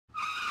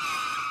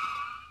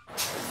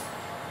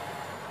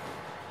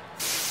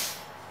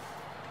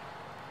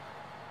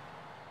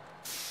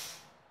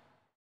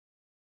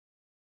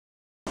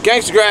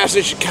Gangstagrass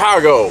in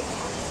Chicago,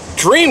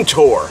 Dream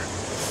Tour.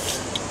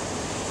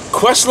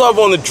 Questlove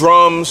on the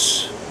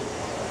drums,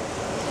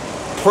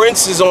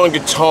 Prince is on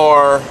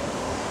guitar,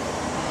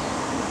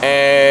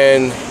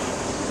 and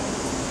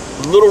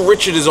Little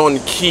Richard is on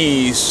the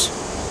keys.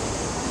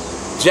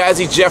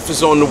 Jazzy Jeff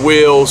is on the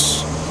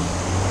wheels.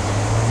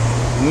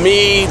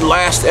 Me,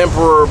 Last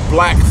Emperor,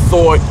 Black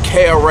Thought,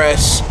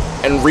 KRS,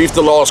 and Reef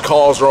the Lost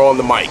Cause are on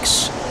the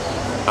mics.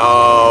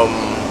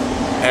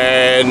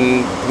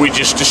 And we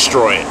just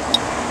destroy it.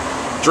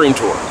 Dream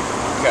Tour.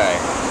 Okay.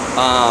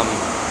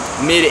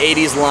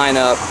 Mid-80s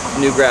lineup,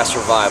 Newgrass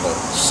Revival.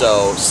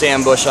 So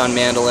Sam Bush on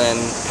mandolin,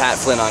 Pat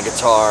Flynn on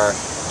guitar,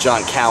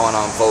 John Cowan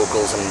on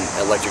vocals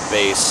and electric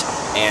bass,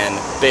 and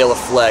Bela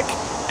Fleck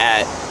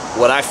at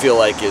what I feel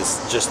like is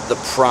just the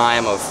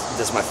prime of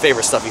this. My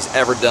favorite stuff he's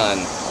ever done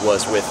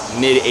was with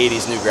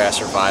mid-80s Newgrass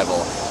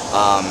Revival.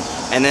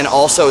 And then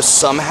also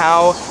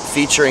somehow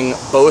featuring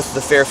both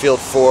the Fairfield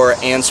 4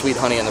 and Sweet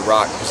Honey in the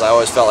Rock, because I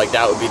always felt like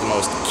that would be the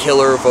most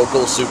killer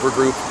vocal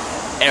supergroup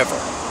ever.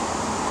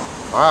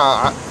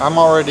 I'm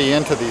already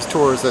into these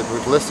tours that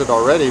we've listed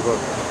already, but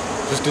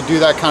just to do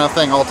that kind of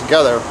thing all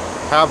together,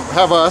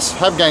 have us,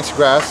 have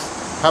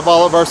Gangstagrass, have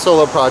all of our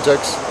solo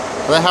projects,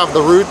 and then have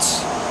the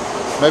Roots,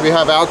 maybe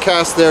have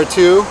Outkast there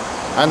too,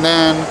 and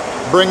then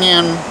bring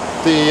in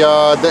the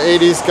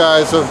 80s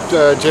guys of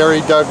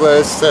Jerry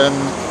Douglas and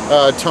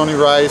Tony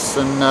Rice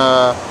and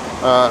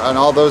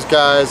all those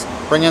guys.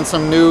 Bring in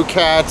some new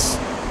cats,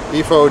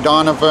 Aoife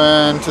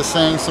O'Donovan to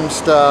sing some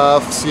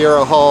stuff,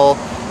 Sierra Hull,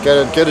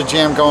 get a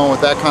jam going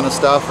with that kind of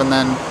stuff, and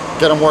then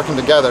get them working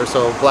together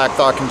so Black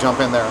Thought can jump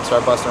in there and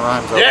start busting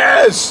rhymes over.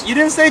 Yes! You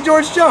didn't say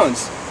George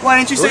Jones. Why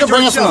didn't you say George Jones?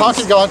 Bring in some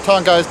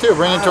honky-tonk guys too.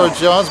 Bring in George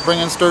Jones, bring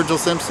in Sturgill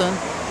Simpson,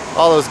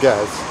 all those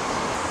guys.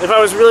 If I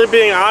was really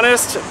being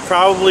honest,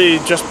 probably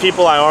just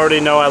people I already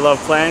know I love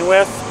playing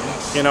with.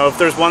 You know, if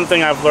there's one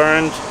thing I've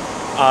learned,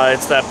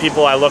 it's that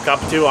people I look up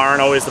to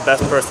aren't always the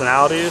best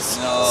personalities.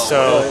 No.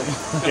 So,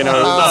 you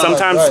know,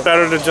 sometimes it's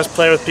better to just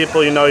play with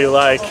people you know you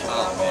like.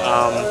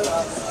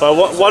 But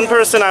one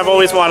person I've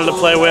always wanted to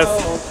play with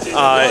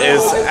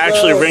is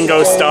actually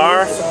Ringo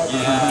Starr.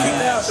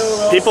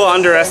 People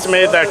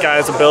underestimate that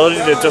guy's ability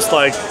to just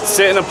like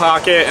sit in a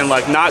pocket and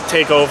like not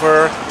take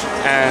over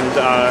and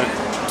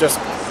just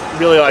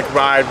really like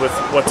ride with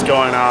what's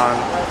going on.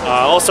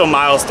 Also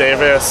Miles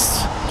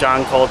Davis,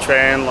 John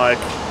Coltrane, like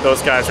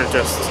those guys are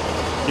just,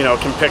 you know,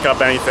 can pick up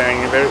anything.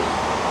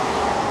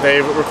 They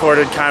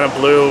recorded Kind of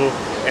Blue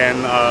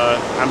in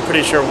I'm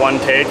pretty sure one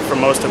take for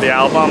most of the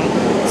album.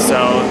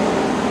 So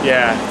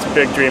yeah, it's a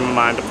big dream of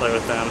mine to play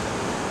with them.